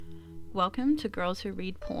Welcome to Girls Who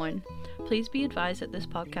Read Porn. Please be advised that this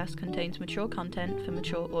podcast contains mature content for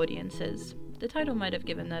mature audiences. The title might have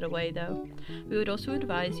given that away though. We would also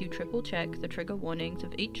advise you triple check the trigger warnings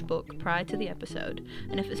of each book prior to the episode,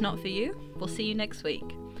 and if it's not for you, we'll see you next week.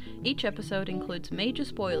 Each episode includes major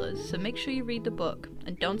spoilers, so make sure you read the book,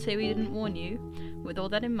 and don't say we didn't warn you. With all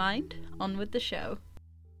that in mind, on with the show.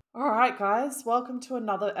 Alright guys, welcome to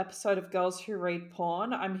another episode of Girls Who Read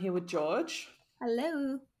Porn. I'm here with George.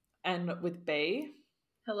 Hello. And with B.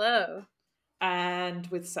 Hello. And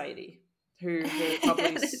with Sadie, who will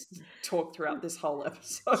probably talk throughout this whole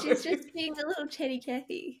episode. She's just being a little chatty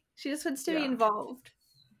Cathy. She just wants to be involved.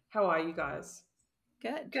 How are you guys?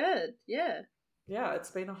 Good, yeah. Yeah,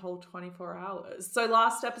 it's been a whole 24 hours. So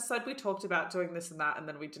last episode we talked about doing this and that, and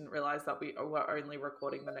then we didn't realise that we were only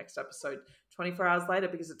recording the next episode 24 hours later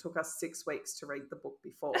because it took us 6 weeks to read the book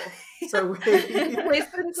before. So we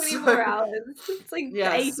spent 24 hours. It's like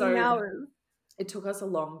 18 hours. It took us a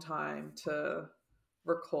long time to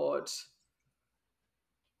record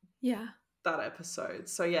that episode.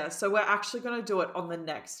 So we're actually going to do it on the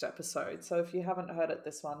next episode. So if you haven't heard it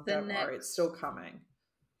this one, don't worry, it's still coming.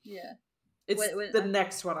 Yeah. It's the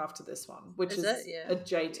next one after this one, which is a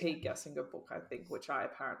JT Gessinger book, I think, which I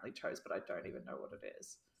apparently chose, but I don't even know what it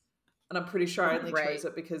is. And I'm pretty sure I only chose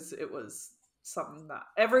it because it was something that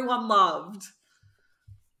everyone loved.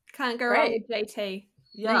 Can't go wrong with JT.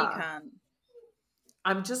 Yeah. No, you can't.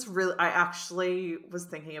 I actually was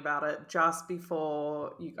thinking about it just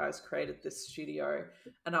before you guys created this studio,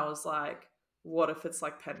 and I was like, what if it's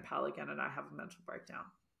like Pen Pal again and I have a mental breakdown?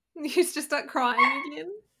 You just start crying again?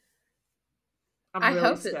 I'm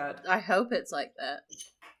really scared. I hope it's like that.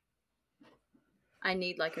 I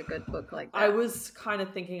need like a good book like that. I was kind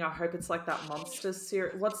of thinking, I hope it's like that Monsters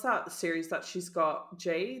series. What's that series that she's got,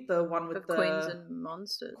 G? The one with the Queens and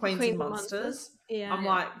Monsters. Queens and Monsters. Yeah. I'm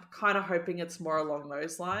like kind of hoping it's more along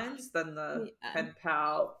those lines than the Pen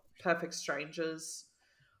Pal, Perfect Strangers.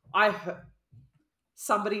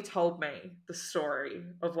 Somebody told me the story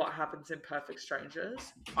of what happens in Perfect Strangers.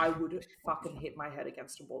 I would fucking hit my head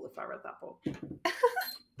against a wall if I read that book.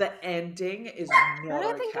 The ending is not I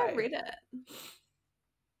don't think I read it.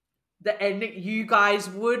 The ending, you guys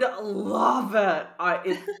would love it.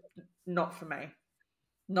 It's not for me.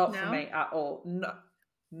 Not for me at all.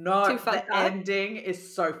 No. Too fucked the up. ending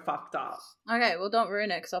is so fucked up. Okay, well don't ruin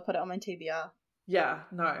it because I'll put it on my TBR. Yeah,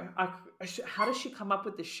 no. How does she come up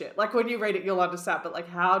with this shit? Like when you read it, you'll understand. But like,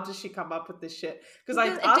 how does she come up with this shit? Because I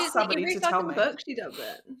asked somebody to tell me. Book she does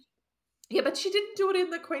it. Yeah, but she didn't do it in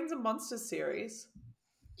the Queens and Monsters series.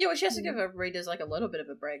 Yeah, well, she has to give her readers like a little bit of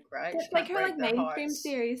a break, right? It's like her like mainstream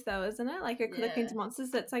series, though, isn't it? Like her The Queens and Monsters.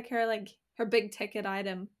 That's like her big ticket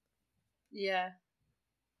item. Yeah,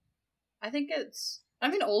 I think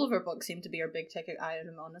all of her books seem to be her big ticket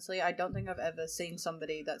item. Honestly, I don't think I've ever seen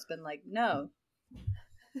somebody that's been like, no.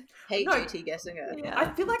 Hate JT Gessinger. Yeah. I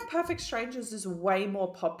feel like Perfect Strangers is way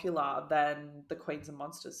more popular than the Queens and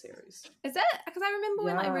Monsters series. Is it? Because I remember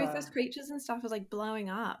when like Ruthless Creatures and stuff was like blowing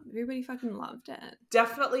up. Everybody fucking loved it.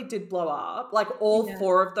 Definitely did blow up. Like all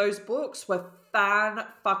 4 of those books were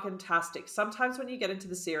fan-fucking-tastic. Sometimes when you get into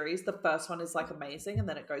the series, the first one is like amazing and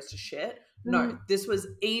then it goes to shit. No, this was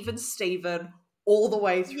even Steven all the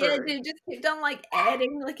way through. Yeah, they just kept on like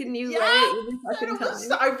adding like a new layer every fucking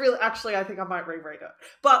time. I think I might reread it.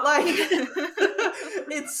 But like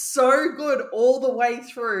it's so good all the way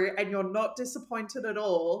through and you're not disappointed at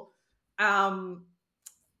all.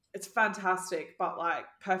 It's fantastic, but like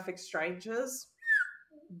Perfect Strangers,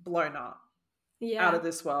 blown up. Yeah. Out of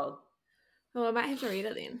this world. Well, I might have to read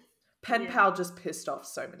it then. Pen Pal just pissed off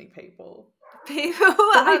so many people.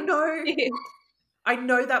 I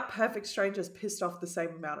know that Perfect Strangers pissed off the same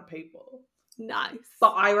amount of people. Nice.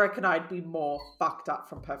 But I reckon I'd be more fucked up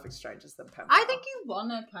from Perfect Strangers than Pen Pal. I think you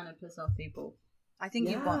want to kind of piss off people. I think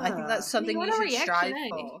that's something you should strive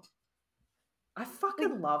for. I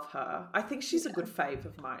fucking love her. I think she's a good fave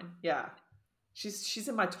of mine. Yeah. She's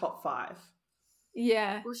in my top 5.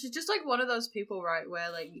 Yeah. Well, she's just like one of those people, right,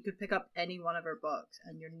 where like you could pick up any one of her books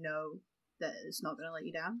and you know that it's not going to let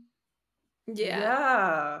you down.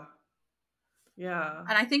 Yeah. Yeah.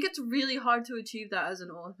 And I think it's really hard to achieve that as an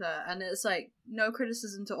author. And it's like no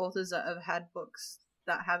criticism to authors that have had books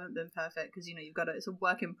that haven't been perfect because, you've got to, it's a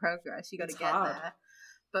work in progress. You got to get hard. there.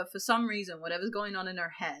 But for some reason, whatever's going on in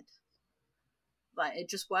her head, like it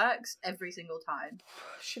just works every single time.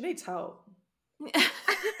 She needs help.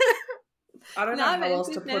 I don't know how else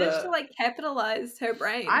to put it. Managed to like capitalize her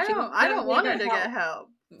brain. I don't want her to get help.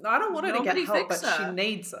 I don't want her to get help, but her. she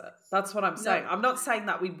needs it. That's what I'm saying. I'm not saying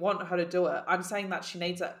that we want her to do it. I'm saying that she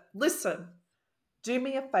needs it. Listen, do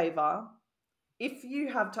me a favor. if you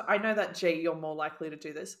have to, I know that G, you're more likely to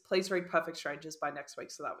do this. Please read Perfect Strangers by next week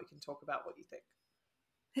so that we can talk about what you think.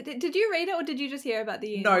 Did you read it or did you just hear about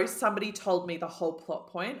the end? No, somebody told me the whole plot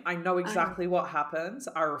point. I know exactly what happens.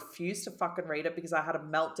 I refused to fucking read it because I had a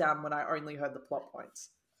meltdown when I only heard the plot points.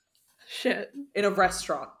 Shit. In a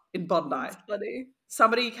restaurant in Bondi. That's funny.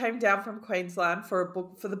 Somebody came down from Queensland for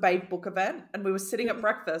the Babe book event, and we were sitting at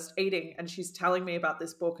breakfast eating, and she's telling me about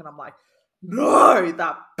this book, and I'm like, no,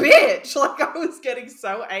 that bitch! Like, I was getting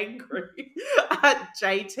so angry at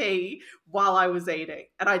JT while I was eating,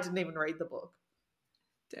 and I didn't even read the book.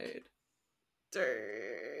 Dude.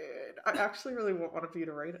 I actually really want one of you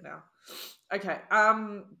to read it now. Okay,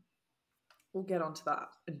 we'll get onto that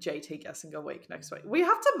in JT guessing a week next week. We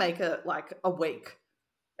have to make it like a week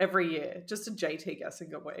every year, just a JT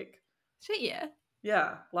guessing a week. Shit, yeah.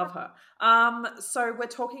 Yeah, love her. So we're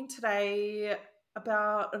talking today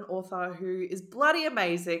about an author who is bloody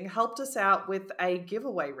amazing, helped us out with a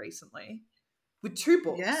giveaway recently with 2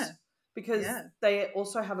 books. Yeah. Because they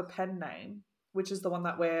also have a pen name, which is the one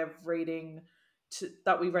that we're reading,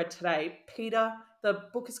 that we read today. Peter, the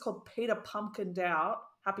book is called Peter Pumpkined Out,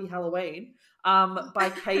 Happy Halloween,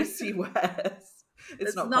 by Kacie West.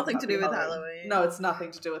 It's nothing to do with Halloween. No, it's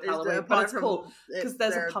nothing to do with Halloween, but it's cool because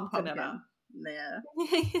there's a pumpkin in it. Yeah.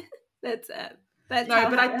 That's it. That's no,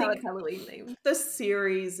 but I think it's Halloween themed. The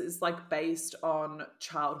series is like based on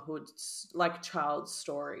child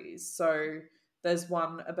stories. So there's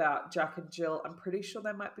one about Jack and Jill. I'm pretty sure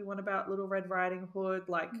there might be one about Little Red Riding Hood.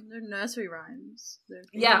 Like they're nursery rhymes.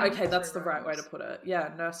 Yeah, okay, that's the right way to put it.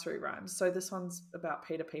 Yeah, nursery rhymes. So this one's about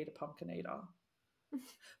Peter Pumpkin Eater.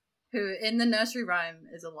 Who in the nursery rhyme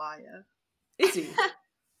is a liar. Is he?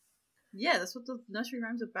 Yeah, that's what the nursery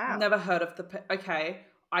rhyme's about. Never heard of okay,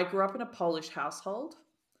 I grew up in a Polish household.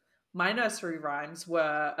 My nursery rhymes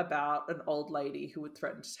were about an old lady who would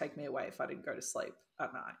threaten to take me away if I didn't go to sleep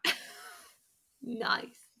at night.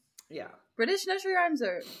 Nice. Yeah. British nursery rhymes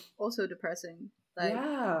are also depressing. Like,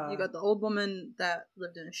 yeah. You got the old woman that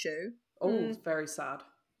lived in a shoe. Oh, it's very sad.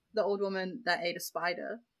 The old woman that ate a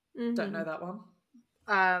spider. Mm-hmm. Don't know that one.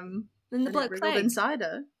 And the Black Plague. Inside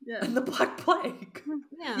her. Yeah. And the Black Plague.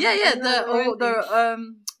 Yeah.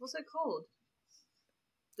 The what's it called?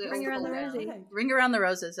 Ring Around the Roses. Ring Around the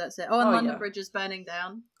Roses, that's it. And London Bridge is burning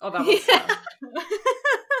down. Oh, that was sad.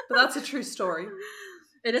 But that's a true story.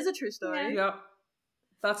 It is a true story. Yep.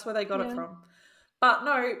 That's where they got it from. But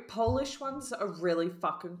no, Polish ones are really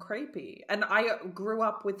fucking creepy. And I grew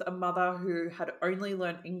up with a mother who had only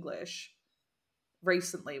learned English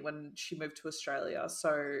recently when she moved to Australia.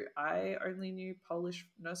 So I only knew Polish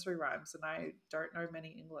nursery rhymes and I don't know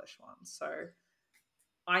many English ones. So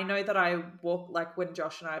I know that I walk, like when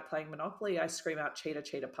Josh and I are playing Monopoly, I scream out cheetah,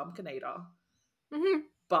 cheetah, pumpkin eater. Mm-hmm.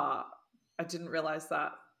 But I didn't realize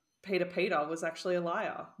that Peter was actually a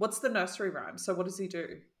liar. What's the nursery rhyme? So what does he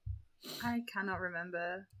do? I cannot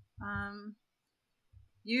remember.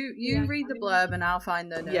 You read the blurb and I'll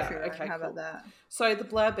find the nursery rhyme. How about that? So the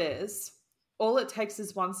blurb is, all it takes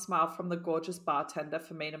is one smile from the gorgeous bartender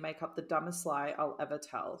for me to make up the dumbest lie I'll ever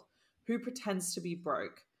tell. Who pretends to be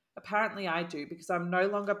broke? Apparently I do, because I'm no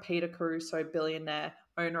longer Peter Caruso, billionaire,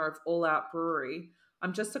 owner of All Out Brewery.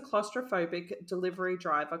 I'm just a claustrophobic delivery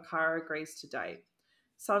driver Cara agrees to date.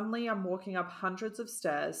 Suddenly I'm walking up hundreds of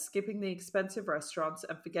stairs, skipping the expensive restaurants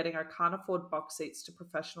and forgetting I can't afford box seats to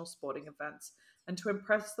professional sporting events, and to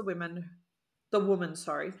impress the woman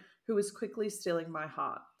who is quickly stealing my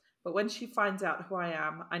heart. But when she finds out who I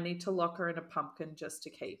am, I need to lock her in a pumpkin just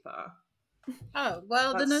to keep her. Oh,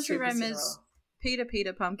 well, the nursery rhyme is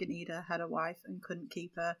Peter Pumpkin Eater had a wife and couldn't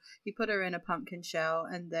keep her. He put her in a pumpkin shell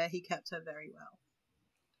and there he kept her very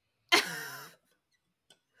well.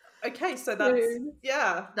 Okay, so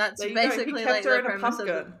that's basically like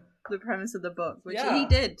the premise of the book, which he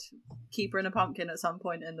did keep her in a pumpkin at some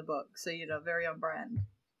point in the book. So very on brand.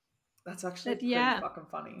 That's actually pretty fucking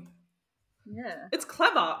funny. Yeah, it's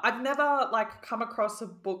clever. I've never come across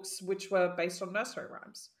books which were based on nursery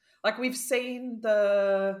rhymes. Like we've seen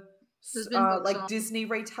the Disney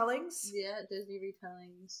retellings. Yeah, Disney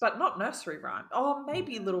retellings. But not nursery rhyme. Oh,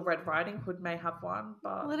 maybe Little Red Riding Hood may have one,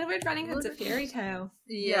 but Little Red Riding Hood's a fairy tale.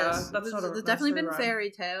 Yes, that's not a there's definitely been fairy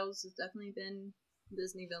tales. There's definitely been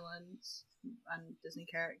Disney villains and Disney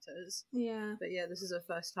characters. Yeah. But yeah, this is the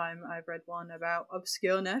first time I've read one about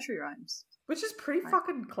obscure nursery rhymes. Which is pretty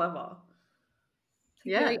fucking clever.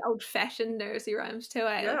 Yeah. Very old-fashioned nursery rhymes too,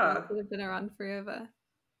 eh? Yeah. Like, they've been around forever.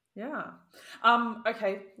 Yeah.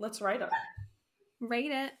 Okay, let's rate it.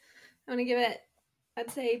 Rate it. I'm gonna give it,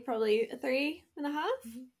 I'd say probably a 3.5.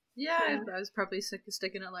 Yeah, I was probably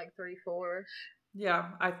sticking at 3-4. Yeah,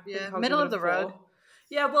 I think I'll middle give it of the 4. road.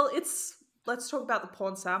 Yeah, well, it's let's talk about the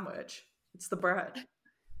porn sandwich. It's the bread.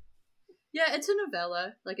 Yeah, it's a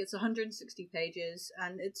novella. Like, it's 160 pages,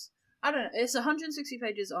 and it's 160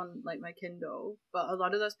 pages on, like, my Kindle, but a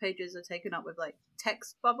lot of those pages are taken up with, like,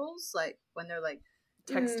 text bubbles, like, when they're, like,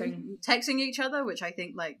 texting each other, which I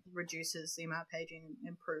think, like, reduces the amount of paging and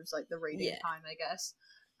improves, like, the reading time, I guess.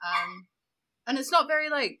 And it's not very,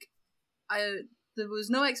 like, there was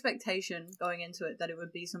no expectation going into it that it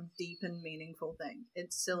would be some deep and meaningful thing.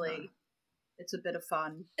 It's silly. No. It's a bit of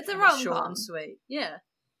fun. It's a rom-com. Short and sweet. Yeah.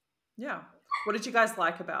 Yeah. What did you guys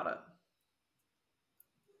like about it?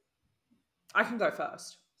 I can go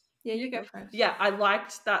first. Yeah, you go first. Yeah, I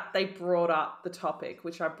liked that they brought up the topic,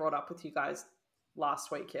 which I brought up with you guys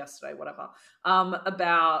last week, yesterday, whatever,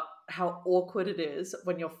 about how awkward it is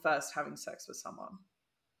when you're first having sex with someone.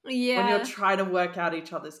 Yeah. When you're trying to work out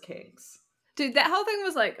each other's kinks. Dude, that whole thing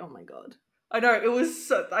was like, oh my God. I know, it was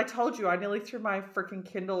so, I told you, I nearly threw my freaking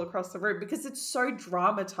Kindle across the room because it's so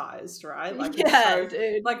dramatized, right? Like,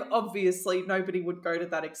 dude. Like, obviously, nobody would go to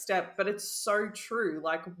that extent, but it's so true.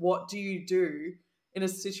 Like, what do you do in a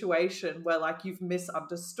situation where, like, you've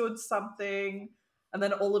misunderstood something and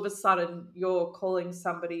then all of a sudden you're calling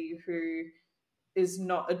somebody who is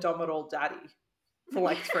not a dom at all daddy for,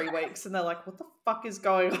 like, 3 weeks and they're like, what the fuck is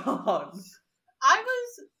going on? I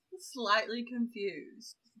was slightly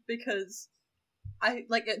confused because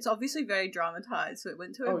it's obviously very dramatized, so it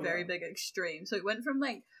went to a very big extreme. So it went from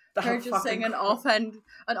like her just saying an offhand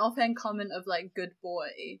comment of like good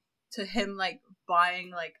boy to him like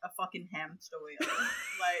buying like a fucking hamster wheel.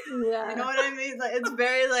 Like, you know what I mean? Like, it's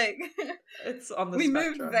very like it's on the we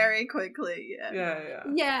spectrum. moved very quickly.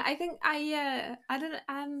 Yeah, I think I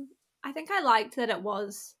think I liked that it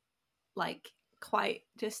was like quite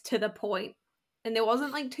just to the point, and there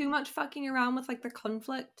wasn't like too much fucking around with like the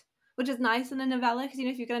conflict, which is nice in a novella, because, you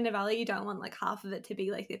know, if you've got a novella, you don't want like half of it to be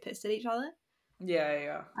like they're pissed at each other.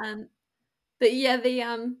 Yeah. But yeah,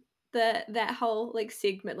 that whole like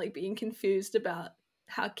segment, like being confused about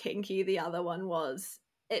how kinky the other one was,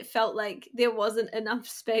 it felt like there wasn't enough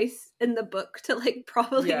space in the book to like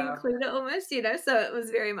properly include it almost, you know, so it was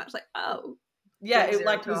very much like, oh. Yeah, it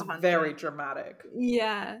like was very dramatic.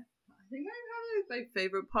 Yeah. I think my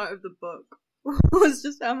favorite part of the book was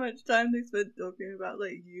just how much time they spent talking about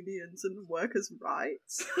like unions and workers'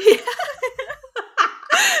 rights. Because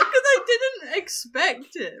I didn't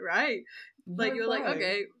expect it, right? Like, you're like,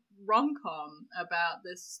 okay, rom-com about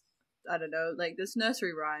this, I don't know, like this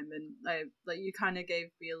nursery rhyme, and like you kind of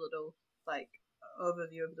gave me a little like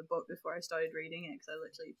overview of the book before I started reading it, because I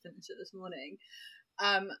literally finished it this morning.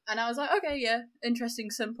 And I was like, okay, yeah, interesting,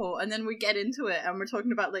 simple. And then we get into it and we're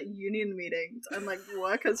talking about like union meetings and like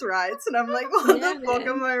workers' rights, and I'm like, what the fuck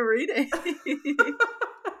am I reading?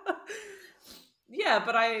 Yeah,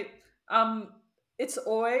 but it's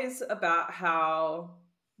always about how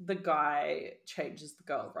the guy changes the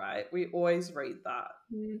girl, right? We always read that.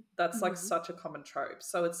 That's like such a common trope.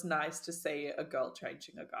 So it's nice to see a girl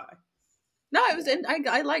changing a guy. No, it was.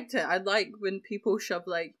 I liked it. I like when people shove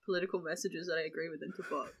like political messages that I agree with into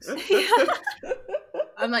books.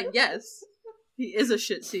 I'm like, yes, he is a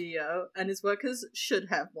shit CEO, and his workers should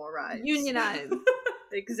have more rights. Unionize.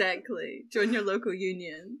 Exactly. Join your local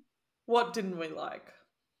union. What didn't we like?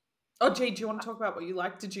 Oh, gee, do you want to talk about what you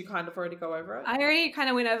liked? Did you kind of already go over it? I already kind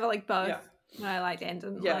of went over like both. What I liked and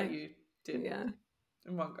didn't like. Yeah, you did. Yeah.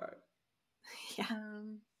 In one go. Yeah.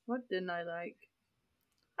 What didn't I like?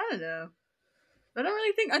 I don't know. I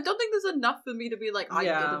don't think there's enough for me to be like, I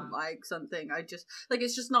didn't like something. I just, like,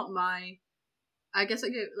 it's just not my, I guess,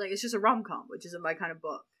 like it's just a rom-com, which isn't my kind of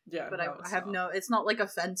book. Yeah, but I have it's not, like,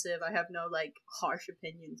 offensive. I have no, like, harsh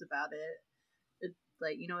opinions about it. It,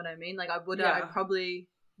 like, you know what I mean? Like, I probably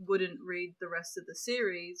wouldn't read the rest of the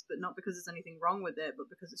series, but not because there's anything wrong with it, but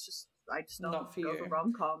because it's just, I just don't go for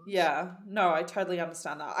rom-coms. Yeah, no, I totally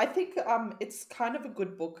understand that. I think it's kind of a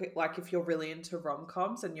good book, like, if you're really into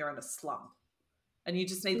rom-coms and you're in a slump. And you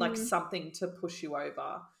just need like something to push you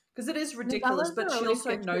over, because it is ridiculous, but she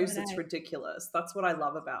also knows it's ridiculous. That's what I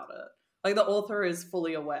love about it. Like, the author is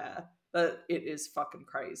fully aware that it is fucking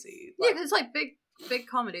crazy. Like, yeah, it's like big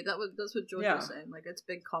comedy. That's what George was saying. Like, it's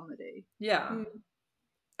big comedy. Yeah.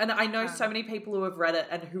 And I know so many people who have read it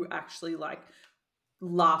and who actually like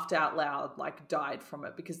laughed out loud, like died from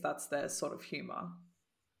it, because that's their sort of humor.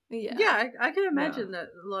 Yeah, I can imagine that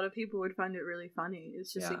a lot of people would find it really funny.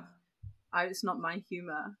 It's just it's not my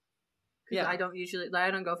humor. Yeah, I don't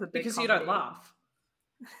go for big because comedy. You don't laugh.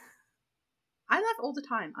 I laugh all the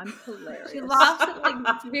time. I'm hilarious. She laughs at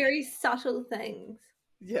like very subtle things.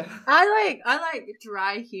 Yeah, I like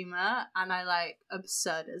dry humor, and I like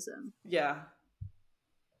absurdism. Yeah.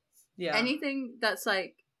 Anything that's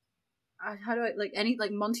like, how do I like any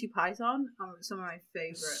like Monty Python? Some of my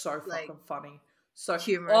favorite. So fucking like, funny. So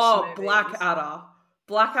humorous movies. Blackadder.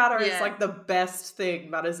 Blackadder is Yeah. like the best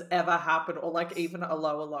thing that has ever happened, or like even a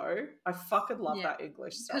low. I fucking love Yeah. that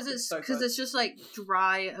English stuff. Because it's just like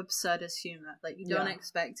dry, absurdist humor. Like you don't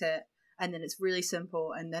expect it, and then it's really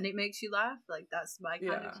simple, and then it makes you laugh. Like that's my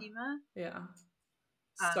kind of humor. Yeah,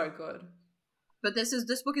 so good. But this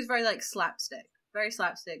book is very like slapstick, very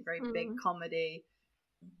big comedy,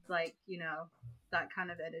 like that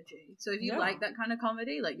kind of energy. So if you like that kind of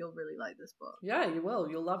comedy, like you'll really like this book. Yeah, you will.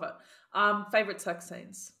 You'll love it. Favorite sex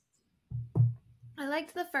scenes? I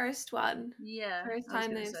liked the first one. Yeah, first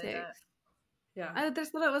time they have sex. Yeah, I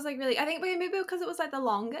just thought it was like really. I think maybe because it was like the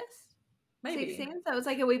longest. Maybe 6 scenes, so it was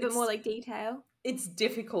like a wee bit more like detail. It's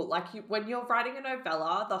difficult. Like when you're writing a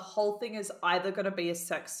novella, the whole thing is either going to be a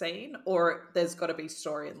sex scene or there's got to be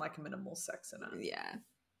story and like minimal sex in it. Yeah,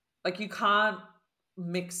 like you can't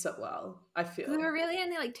mix it well. I feel there were really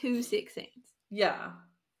only like 2 sex scenes. Yeah,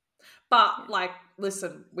 but like,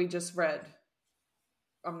 listen, we just read.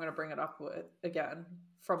 I'm going to bring it up again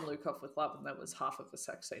from Luke Off with Love, and there was half of a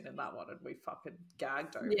sex scene in that one, and we fucking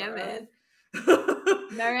gagged over it. Yeah, man.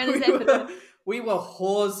 We were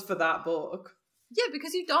whores for that book. Yeah,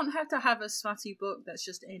 because you don't have to have a smutty book that's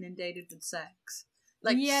just inundated with sex.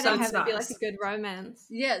 Like, yeah, so they have to be nice. like a good romance.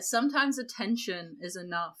 Yeah, sometimes the tension is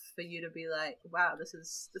enough for you to be like, wow, this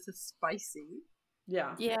is spicy.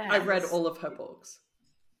 Yeah. Yeah. I read all of her books.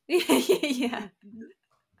 Yeah.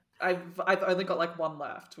 I've only got like one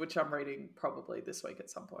left, which I'm reading probably this week at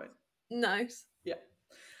some point. Nice. Yeah.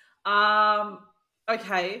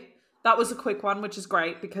 Okay. That was a quick one, which is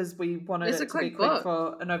great because we wanted it to be quick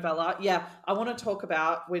for a novella. Yeah. I want to talk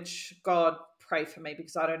about, which, God, pray for me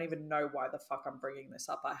because I don't even know why the fuck I'm bringing this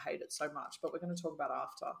up. I hate it so much, but we're going to talk about it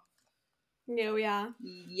after. Yeah, we are.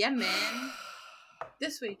 Yeah, man.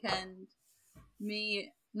 This weekend,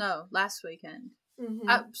 last weekend.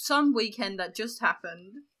 Mm-hmm. Some weekend that just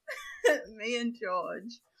happened, me and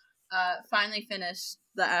George finally finished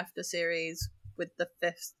the After series with the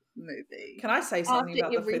 5th movie. Can I say something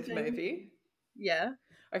about the 5th movie? Yeah.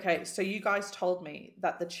 Okay, so you guys told me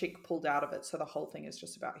that the chick pulled out of it, so the whole thing is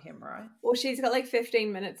just about him, right? Well, she's got like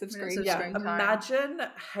 15 minutes of screen time. Imagine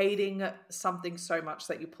hating something so much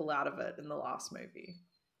that you pull out of it in the last movie.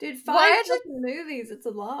 Dude, 5 movies, it's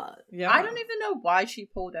a lot. Yeah. I don't even know why she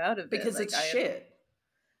pulled out of it. Because it's shit.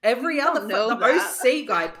 Every other the OC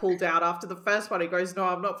guy pulled out after the first one. He goes, "No,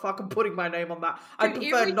 I'm not fucking putting my name on that. I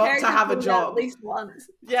prefer not to have a job." At least once.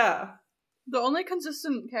 Yeah. The only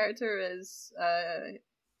consistent character is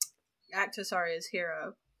is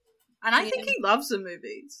Hero, and I think he loves the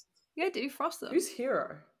movies. Yeah, dude, Frost them. Who's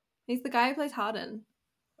Hero? He's the guy who plays Hardin.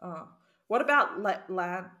 Oh, what about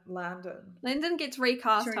Landon? Landon gets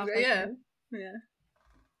recast. Yeah.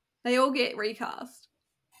 They all get recast.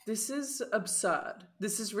 This is absurd.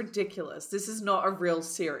 This is ridiculous. This is not a real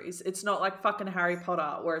series. It's not like fucking Harry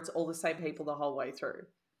Potter where it's all the same people the whole way through.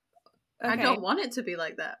 Okay. I don't want it to be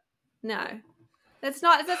like that. No. That's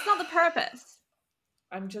not the purpose.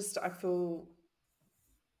 I feel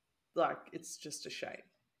like it's just a shame.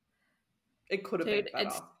 It could have been better.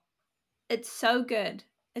 It's so good.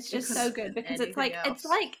 It's just so good because it's like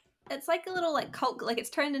a little like cult, like it's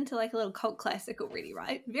turned into like a little cult classic already,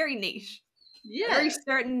 right? Very niche. Yeah. A very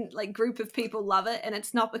certain like group of people love it, and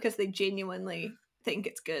it's not because they genuinely think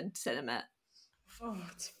it's good cinema. Oh,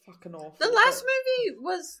 it's fucking awful. The last movie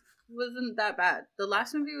wasn't that bad. The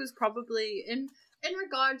last movie was probably in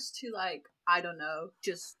regards to like, I don't know,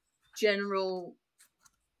 just general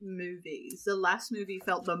movies. The last movie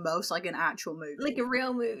felt the most like an actual movie. Like a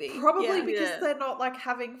real movie. Probably because they're not like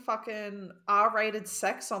having fucking R-rated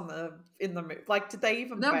sex in the movie. Like, did they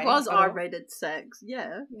even There was R-rated sex,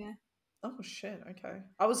 yeah. Yeah. Oh shit, okay.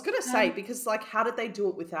 I was gonna say, because like, how did they do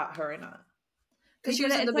it without her in it? Because she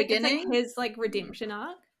was in the beginning. It's like his like redemption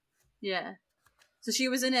arc. Yeah. So she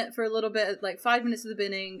was in it for a little bit, like 5 minutes at the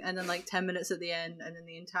beginning, and then like 10 minutes at the end, and then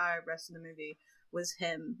the entire rest of the movie was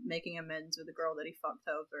him making amends with the girl that he fucked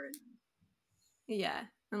over. Yeah,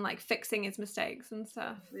 and like fixing his mistakes and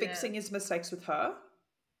stuff. Fixing his mistakes with her?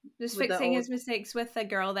 Just fixing his mistakes with the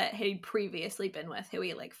girl that he'd previously been with, who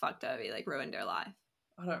he like fucked over, he like ruined her life.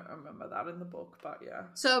 I don't remember that in the book, but yeah.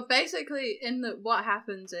 So basically, what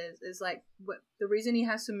happens is like the reason he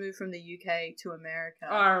has to move from the UK to America.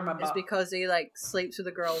 Oh, I remember. Is because he like sleeps with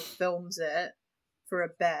a girl, films it for a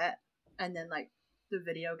bit, and then like the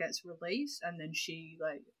video gets released, and then she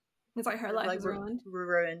like it's like her life is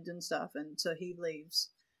ruined and stuff, and so he leaves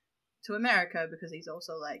to America because he's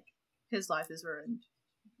also like his life is ruined,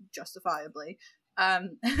 justifiably,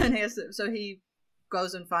 and he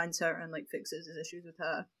goes and finds her and like fixes his issues with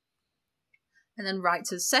her, and then writes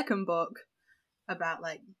his second book about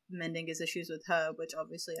like mending his issues with her, which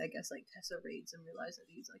obviously I guess like Tessa reads and realizes that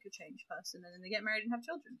he's like a changed person, and then they get married and have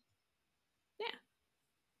children. Yeah.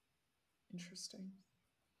 Interesting.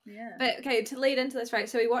 Yeah. But okay, to lead into this, right?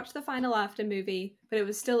 So we watched the final After movie, but it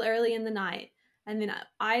was still early in the night. And then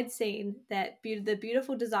I'd seen that the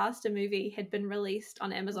Beautiful Disaster movie had been released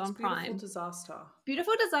on Amazon Prime. Beautiful Disaster?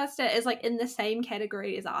 Beautiful Disaster is like in the same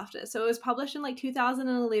category as After. So it was published in like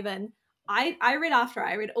 2011. I read After.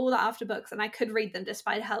 I read all the After books, and I could read them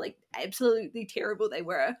despite how like absolutely terrible they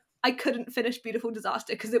were. I couldn't finish Beautiful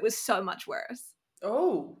Disaster because it was so much worse.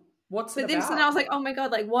 Oh, what's it about? So then I was like, oh my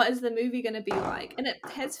god, like what is the movie going to be like? And it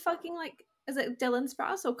has fucking like, is it Dylan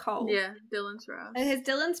Sprouse or Cole? Yeah, Dylan Sprouse. And it has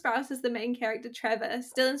Dylan Sprouse as the main character, Trevor.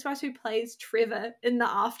 Dylan Sprouse who plays Trevor in the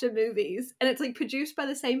After movies. And it's like produced by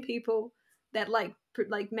the same people that like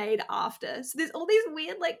made After. So there's all these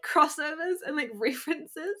weird like crossovers and like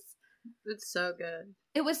references. It's so good.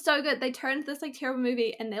 It was so good. They turned this like terrible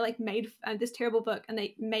movie and they like made this terrible book and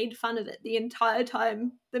they made fun of it the entire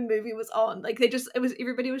time the movie was on. Like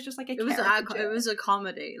everybody was just like it was a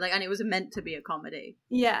comedy, like, and it was meant to be a comedy.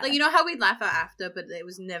 Yeah, like, you know how we laugh at After, but it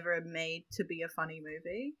was never made to be a funny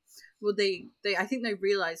movie. Well, they I think they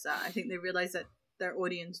realized that. I think they realized that their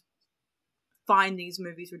audience find these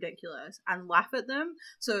movies ridiculous and laugh at them.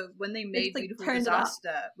 So when they made like, Beautiful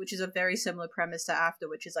Disaster, which is a very similar premise to After,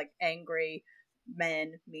 which is like angry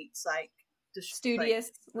men meets like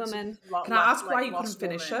studious women. Can I ask why you couldn't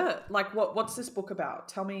finish it? Like, what's this book about?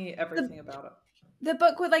 Tell me everything about it. The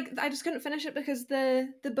book was like, I just couldn't finish it because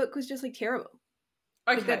the book was just like terrible.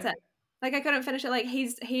 Okay, like, that's it. Like I couldn't finish it. Like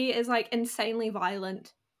he is like insanely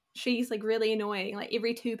violent. She's like really annoying. Like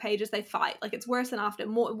every 2 pages they fight. Like it's worse than After.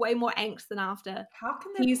 Way more angst than After. How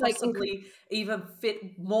can there possibly even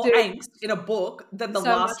fit more angst in a book than the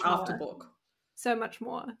last After book? So much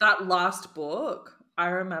more. That last book, I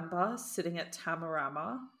remember sitting at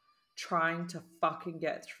Tamarama trying to fucking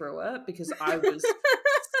get through it because I was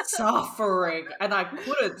suffering and I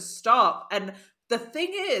couldn't stop. And the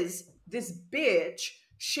thing is, this bitch,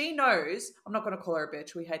 she knows, I'm not going to call her a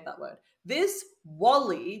bitch, we hate that word. This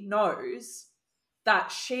Wally knows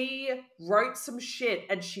that she wrote some shit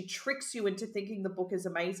and she tricks you into thinking the book is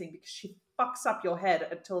amazing because she fucks up your head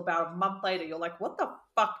until about a month later you're like, what the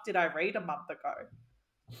fuck did I read a month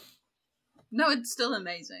ago? No, it's still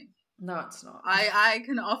amazing. No, it's not. I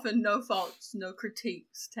can offer no faults, no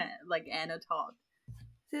critiques to like Anna Todd.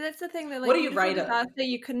 See, that's the thing that like, what do you rate it?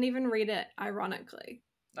 You couldn't even read it ironically.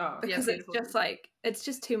 Oh, because it's just like, it's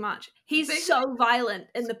just too much. He's so violent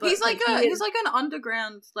in the book. He's like he's like an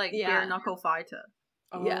underground like bare knuckle fighter.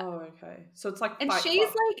 Oh, yeah. Okay. So it's like, and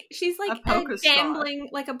she's like a gambling,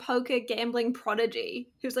 like a poker gambling prodigy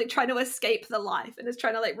who's like trying to escape the life and is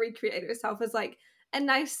trying to like recreate herself as like a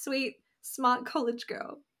nice, sweet, smart college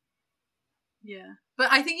girl. Yeah, but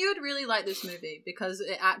I think you would really like this movie because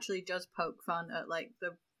it actually does poke fun at like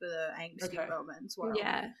the angsty romance world.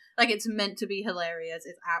 Yeah, like it's meant to be hilarious.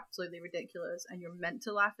 It's absolutely ridiculous, and you're meant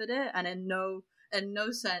to laugh at it. And in no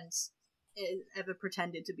sense it ever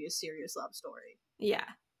pretended to be a serious love story. Yeah.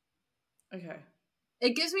 Okay.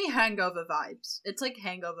 It gives me Hangover vibes. It's like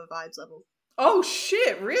Hangover vibes level. Oh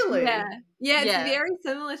shit! Really? Yeah. Yeah. It's very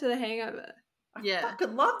similar to The Hangover. I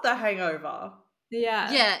fucking love The Hangover.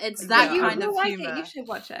 Yeah. Yeah, it's that kind of humor. You should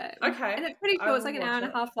watch it. Okay. And it's pretty cool. It's like an hour and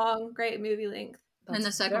a half long. Great movie length. And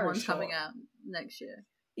the second one's coming out next year.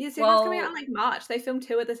 Yeah, the second one's coming out in like March. They filmed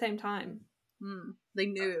 2 at the same time. They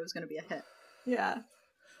knew it was going to be a hit. Yeah.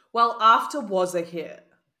 Well, After was a hit.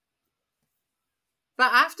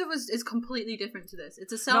 But After is completely different to this.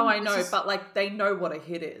 It's a No, I know, but like they know what a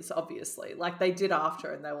hit is, obviously. Like they did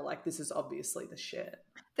After and they were like, this is obviously the shit.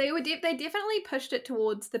 They definitely pushed it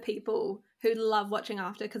towards the people who love watching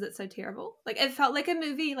After because it's so terrible. Like it felt like a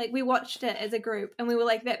movie, like we watched it as a group and we were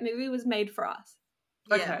like, that movie was made for us.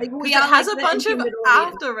 Okay. Yeah. Like, it has a bunch of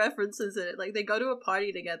After references in it. Like they go to a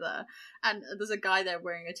party together and there's a guy there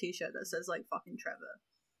wearing a t-shirt that says like fucking Trevor.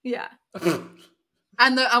 Yeah.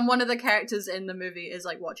 And one of the characters in the movie is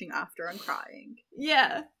like watching After and crying.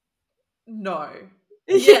 Yeah. No.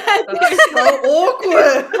 Yeah. That's so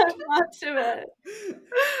awkward. Much of it.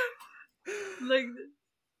 Like.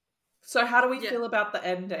 So how do we feel about the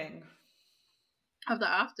ending of the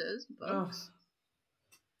Afters books?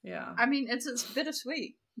 Yeah. I mean, it's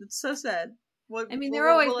bittersweet. It's so sad. They're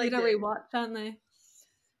always good to rewatch, aren't they?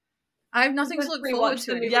 I have nothing to look forward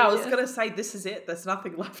to. Yeah, I was going to say, this is it. There's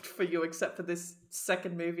nothing left for you except for this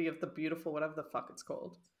second movie of the beautiful, whatever the fuck it's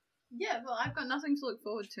called. Yeah, well, I've got nothing to look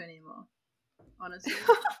forward to anymore. Honestly.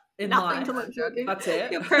 In nothing life. to look forward to. That's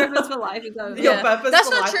it. Your purpose for life is over. Your purpose That's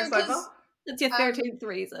for not life true, is over? That's your 13th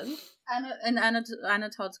reason. Anna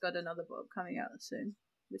Todd's got another book coming out soon,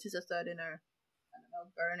 which is a third in her, I don't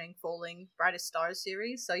know, Burning, Falling, Brightest Stars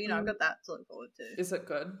series. So, I've got that to look forward to. Is it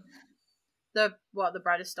good? The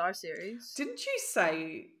Brightest Star series? Didn't you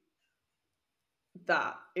say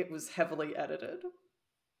that it was heavily edited?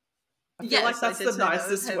 I feel like that's the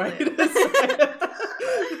nicest way to say it.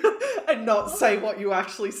 And not say what you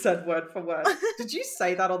actually said word for word. Did you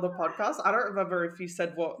say that on the podcast? I don't remember if you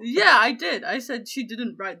said what. Yeah, I did. I said she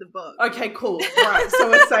didn't write the book. Okay, cool. Right, so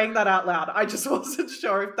we're saying that out loud. I just wasn't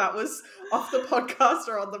sure if that was off the podcast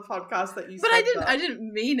or on the podcast that you said. But I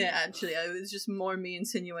didn't mean it, actually. It was just more me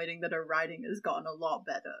insinuating that her writing has gotten a lot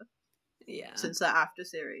better. Yeah. Since the After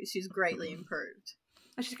series. She's greatly improved.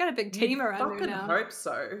 And she's got a big team around her now. I hope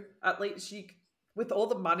so. At least she... With all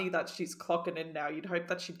the money that she's clocking in now, you'd hope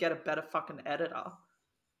that she'd get a better fucking editor.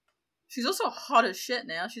 She's also hot as shit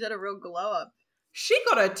now. She's had a real glow up. She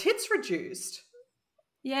got her tits reduced.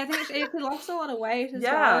 Yeah, I think she lost a lot of weight as well.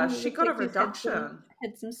 Yeah, she got a reduction.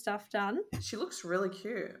 Had some stuff done. She looks really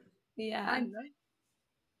cute. Yeah. I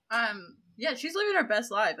know. Yeah, she's living her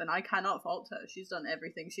best life, and I cannot fault her. She's done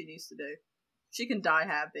everything she needs to do. She can die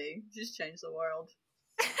happy. She's changed the world.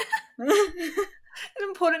 An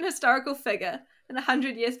important historical figure. In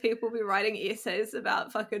 100 years, people will be writing essays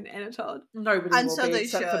about fucking Anna Todd. Nobody will be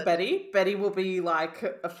except for Betty. Betty will be like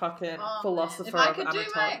a fucking philosopher of Anna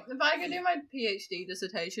Todd. If I could do my PhD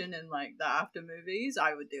dissertation in like the After movies,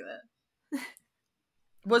 I would do it.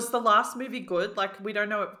 Was the last movie good? Like, we don't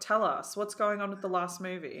know. Tell us what's going on with the last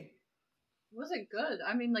movie. Was it good?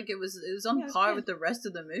 I mean, like it was on par with the rest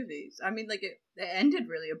of the movies. I mean, like it ended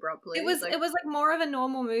really abruptly. It was like more of a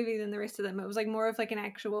normal movie than the rest of them. It was like more of like an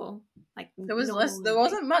actual like. There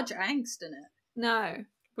wasn't much angst in it. No.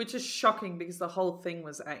 Which is shocking because the whole thing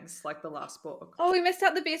was angst, like the last book. Oh, we missed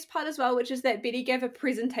out the best part as well, which is that Betty gave a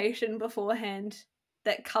presentation beforehand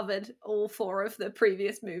that covered all 4 of the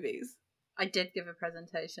previous movies. I did give a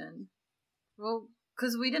presentation. Well,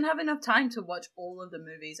 because we didn't have enough time to watch all of the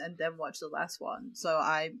movies and then watch the last one. So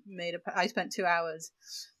I spent 2 hours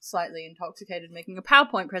slightly intoxicated making a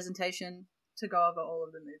PowerPoint presentation to go over all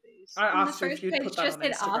of the movies. I asked you if you'd put that on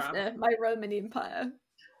Instagram. After my Roman Empire.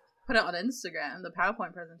 Put it on Instagram, the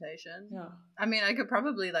PowerPoint presentation. Yeah. I mean, I could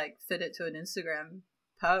probably like fit it to an Instagram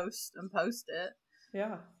post and post it.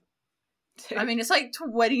 Yeah. I mean, it's like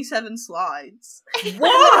 27 slides.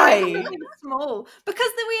 Why? It's small. Because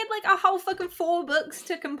then we had like a whole fucking 4 books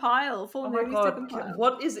to compile. 4 movies to compile.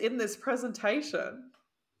 What is in this presentation?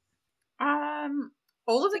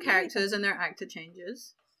 All of the characters and their actor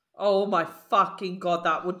changes. Oh my fucking god,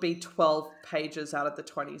 that would be 12 pages out of the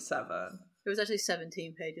 27. It was actually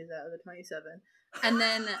 17 pages out of the 27. And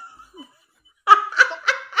then...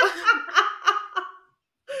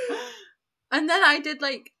 And then I did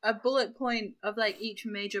like a bullet point of like each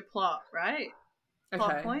major plot, right?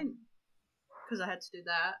 Plot point. Because I had to do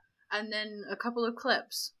that. And then a couple of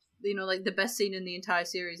clips. You know, like the best scene in the entire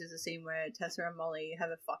series is a scene where Tessa and Molly have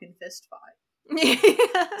a fucking fist fight.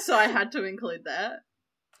 Yeah. So I had to include that.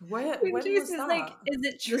 When was that? Like, is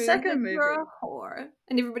it true the second movie. You're a whore?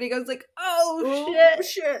 And everybody goes like, oh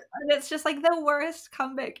shit. And it's just like the worst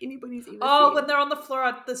comeback anybody's ever seen. When they're on the floor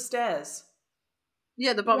at the stairs.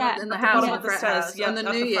 Yeah, the bottom in the house, bottom of the stairs, on the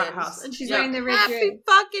New Year's, house. And she's wearing the red Happy dress.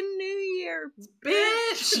 fucking New Year,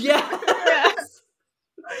 bitch! Yes!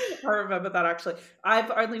 I remember that actually. I've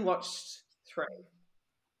only watched 3.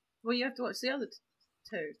 Well, you have to watch the other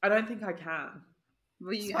 2. I don't think I can.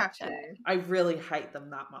 Well, you have to. I really hate them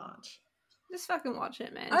that much. Just fucking watch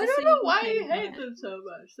it, man. I don't know why you hate them so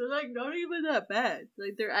much. They're like not even that bad.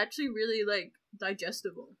 Like they're actually really like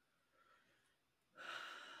digestible.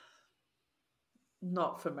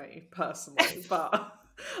 Not for me personally, but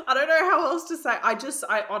I don't know how else to say.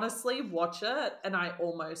 I honestly watch it and I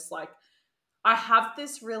almost like, I have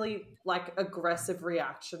this really like aggressive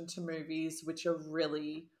reaction to movies which are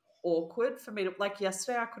really awkward for me to, like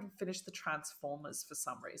yesterday I couldn't finish the Transformers for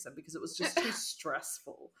some reason because it was just too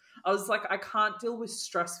stressful. I was like, I can't deal with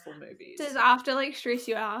stressful movies. Does After like stress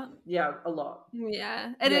you out? Yeah, a lot.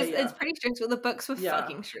 Yeah, it is. It's pretty stressful. The books were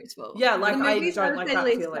fucking stressful. Yeah, like I don't like that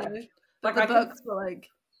feeling. Like the books were like,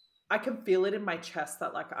 I can feel it in my chest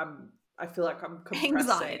that like I feel like I'm compressing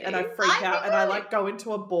anxiety. And I freak out and I like go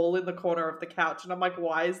into a ball in the corner of the couch and I'm like,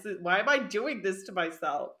 why am I doing this to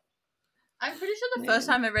myself? I'm pretty sure the first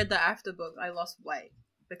time I read the After book, I lost weight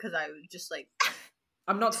because I was just like,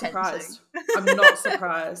 I'm not surprised. I'm not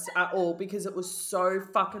surprised at all because it was so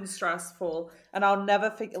fucking stressful and I'll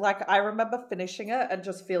never like I remember finishing it and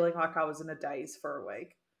just feeling like I was in a daze for a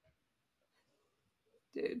week.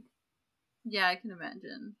 Dude. Yeah, I can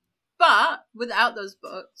imagine. But without those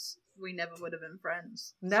books, we never would have been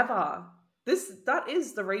friends. Never. That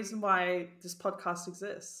is the reason why this podcast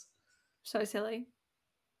exists. So silly.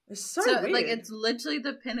 It's so like weird. it's literally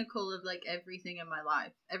the pinnacle of like everything in my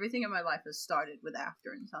life. Everything in my life has started with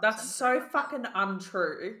After in some That's sense. so fucking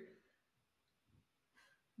untrue.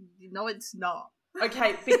 No, it's not.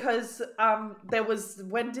 Okay, because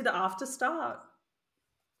when did After start?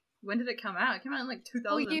 When did it come out? It came out in like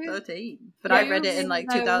 2013. But Yeah, I read it in like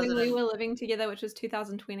 2000. When we were living together, which was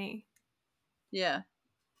 2020. Yeah.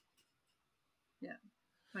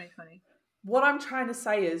 2020. What I'm trying to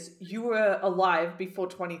say is you were alive before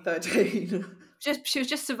 2013. She was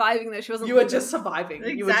just surviving though. She wasn't. You were just surviving.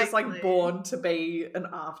 Exactly. You were just like born to be an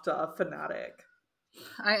After fanatic.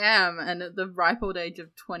 I am, and at the ripe old age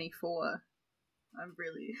of 24, I'm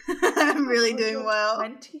really doing well.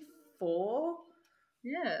 24?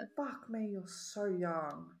 Yeah. Fuck me, you're so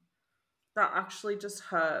young. That actually just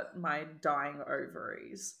hurt my dying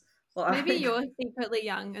ovaries. Maybe you're secretly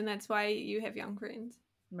young, and that's why you have young friends.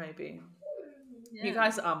 Maybe. Yeah. You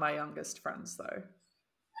guys are my youngest friends, though.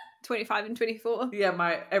 25 and 24.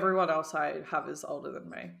 Yeah, everyone else I have is older than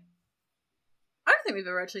me. I don't think we've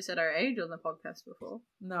ever actually said our age on the podcast before.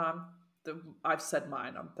 No, I've said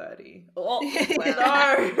mine. I'm 30. Oh,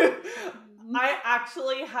 Wow. no! I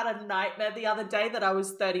actually had a nightmare the other day that I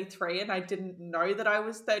was 33 and I didn't know that I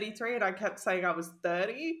was 33 and I kept saying I was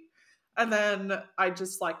 30. And then I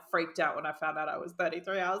just like freaked out when I found out I was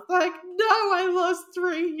 33. I was like, no, I lost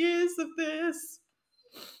 3 years of this.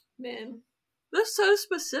 Man. That's so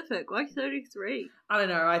specific. Why 33? I don't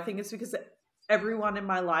know. I think it's because everyone in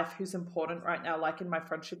my life who's important right now, like in my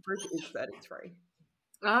friendship group, is 33.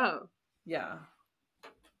 Oh. Yeah.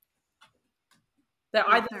 They're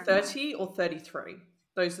Yeah, either fair 30 or 33.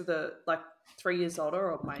 Those are the, 3 years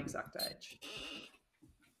older or my exact age.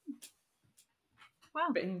 Wow.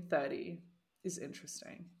 Being 30 is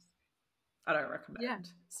interesting. I don't recommend. Yeah.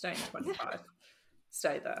 Staying 25.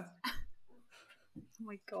 Stay there. Oh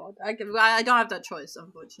my god. I don't have that choice,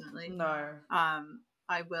 unfortunately. No.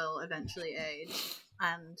 I will eventually age,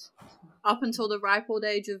 and up until the ripe old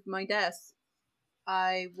age of my death,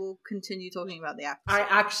 I will continue talking about the After. I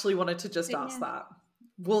actually wanted to just ask that.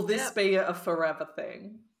 Will this be a forever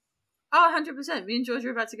thing? Oh, 100%. Me and George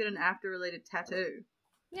are about to get an After-related tattoo.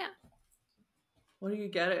 Yeah. What are you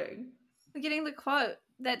getting? We're getting the quote.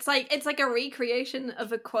 It's like a recreation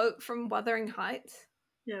of a quote from Wuthering Heights.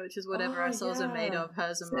 Yeah, which is whatever our souls are made of,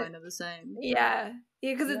 hers and mine are the same. Yeah.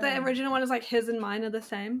 Yeah, because the original one is like his and mine are the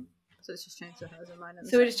same. So it's just changed to hers and mine are the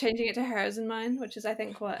So same. we're just changing it to hers and mine, which is I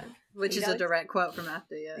think what? Which is a direct quote from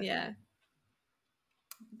After, yeah. Yeah.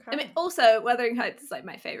 Okay. I mean, also, Wuthering Heights is like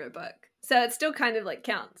my favorite book. So it still kind of like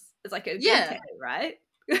counts as like a good tattoo, right?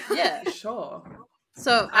 Yeah. Sure.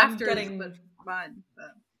 So I'm After getting- is mine.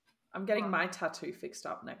 But... I'm getting my tattoo fixed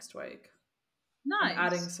up next week. Nice. I'm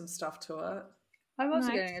adding some stuff to it. I'm also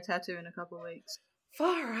Nice. getting a tattoo in a couple of weeks.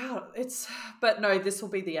 Far out. But no, this will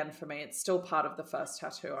be the end for me. It's still part of the first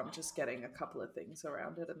tattoo. I'm just getting a couple of things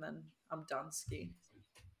around it and then I'm done ski.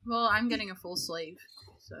 Well, I'm getting a full sleeve,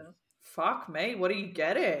 so... Fuck me. What are you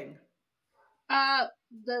getting?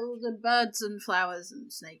 The birds and flowers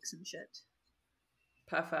and snakes and shit.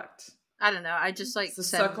 Perfect. I don't know, I just like... It's the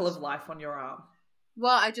circle of life on your arm.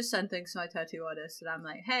 Well, I just send things to my tattoo artist and I'm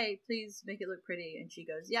like, hey, please make it look pretty. And she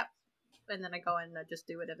goes, yep. And then I go in and I just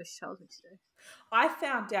do whatever she tells me to do. I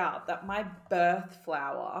found out that my birth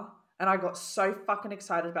flower, and I got so fucking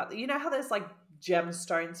excited about that. You know how there's like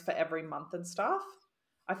gemstones for every month and stuff?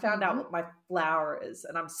 I found out what my flower is,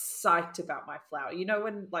 and I'm psyched about my flower. You know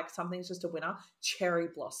when like something's just a winner? Cherry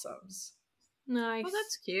blossoms. Nice. Oh,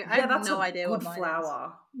 that's cute. Yeah, I have that's no a idea good what mine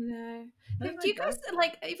flower. No. Oh Do my you guys God.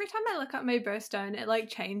 like every time I look up my birthstone, it like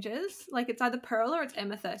changes? Like it's either pearl or it's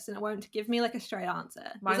amethyst, and it won't give me like a straight answer.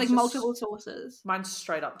 Mine's There's like just- multiple sources. Mine's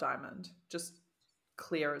straight up diamond. Just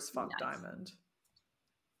clear as fuck Nice. diamond. is.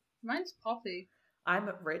 Mine's poppy. I'm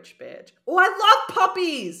a rich bitch. Oh, I love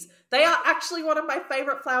poppies. They are actually one of my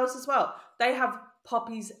favorite flowers as well. They have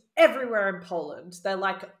poppies everywhere in Poland. They're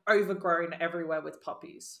like overgrown everywhere with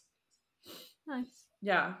poppies. Nice.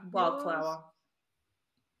 Yeah, wildflower.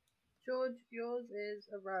 George, yours is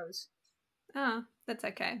a rose. Oh, that's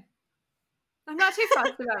okay. I'm not too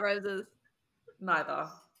fussed about roses. Neither.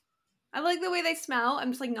 I like the way they smell.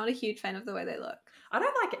 I'm just like not a huge fan of the way they look. I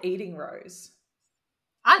don't like eating rose.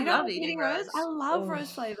 I You don't love like eating rose. I love Oh.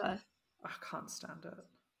 rose flavor. I can't stand it.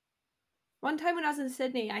 One time when I was in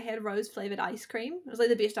Sydney, I had rose flavored ice cream. It was like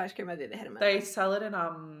the best ice cream I've ever had in my They life. sell it in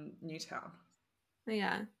Newtown.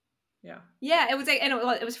 Yeah. Yeah. Yeah, it was like, and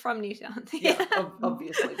it was from Newtown. Yeah,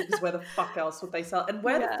 obviously, because where the fuck else would they sell? And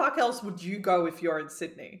where the Yeah. fuck else would you go if you're in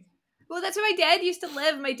Sydney? Well, that's where my dad used to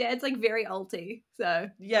live. My dad's like very alty,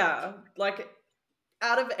 so Yeah, like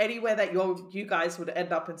out of anywhere that you guys would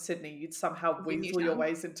end up in Sydney, you'd somehow weasel your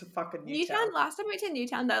ways into fucking Newtown. Last time I went to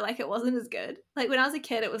Newtown though, like it wasn't as good. Like when I was a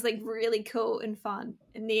kid, it was like really cool and fun,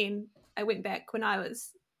 and then I went back when I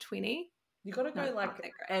was 20. You gotta go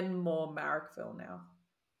like and more Marrickville now.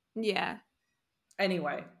 Yeah.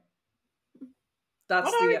 Anyway, that's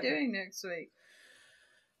what are we doing next week?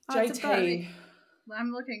 JT,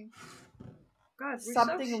 I'm looking. God, we're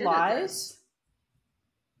something so lies.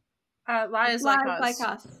 Liars like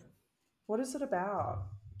us. What is it about?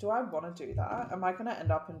 Do I want to do that? Am I gonna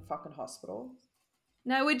end up in fucking hospital?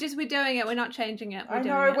 No, we're doing it. We're not changing it. I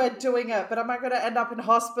know we're doing it, but am I gonna end up in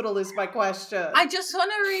hospital? Is my question. I just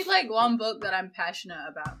want to read like one book that I'm passionate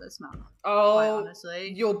about this month. Oh, quite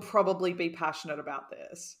honestly, you'll probably be passionate about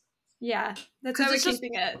this. Yeah, that's why we're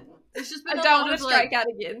keeping it. It's just been I don't want to strike out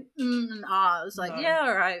again. And ahs, like yeah,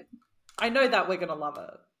 all right. I know that we're gonna love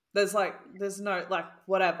it. There's no like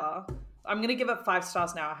whatever. I'm gonna give it 5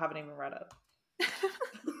 stars now. I haven't even read it.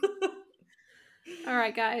 All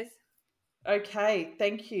right, guys. Okay,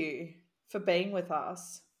 thank you for being with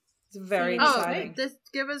us. It's very exciting.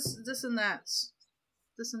 Give us this and that.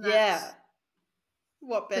 Yeah.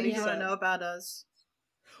 What Betty you want to know about us?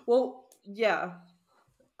 Well, yeah.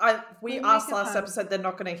 We asked last episode, they're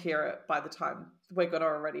not going to hear it by the time we're going to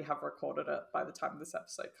already have recorded it by the time this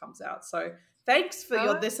episode comes out. So thanks for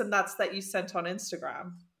your this and that's that you sent on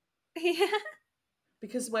Instagram. Yeah.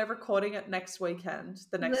 Because we're recording it next weekend,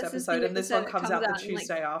 the next episode, and this one comes out the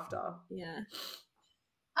Tuesday after. Yeah.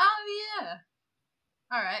 Oh, yeah.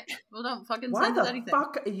 All right. Well, don't fucking send us anything. Why the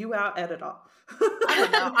fuck are you our editor? I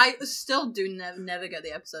don't know. I still do never get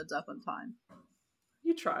the episodes up on time.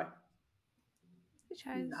 You try.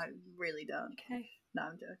 I really don't. Okay. No,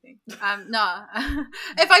 I'm joking. No.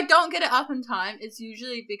 If I don't get it up in time, it's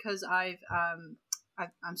usually because I'm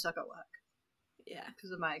stuck at work. Yeah,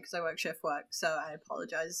 because I work shift work, so I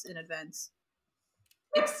apologize in advance.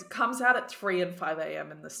 It comes out at 3 and 5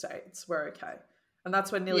 a.m. in the States. We're okay, and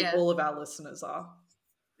that's where nearly all of our listeners are.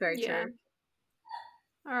 Very true.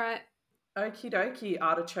 All right. Okie dokie,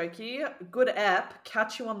 artichokey. Good app.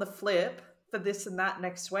 Catch you on the flip for this and that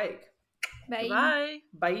next week. Bye. Bye.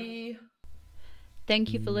 Bye.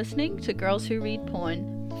 Thank you for listening to Girls Who Read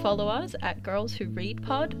Porn. Follow us at Girls Who Read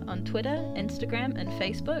Pod on Twitter, Instagram, and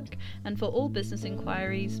Facebook. And for all business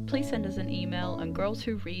inquiries, please send us an email on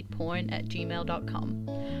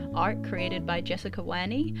girlswhoreadporn@gmail.com. Art created by Jessica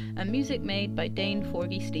Wanney and music made by Dane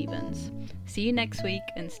Forgy Stevens. See you next week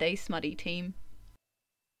and stay smutty, team.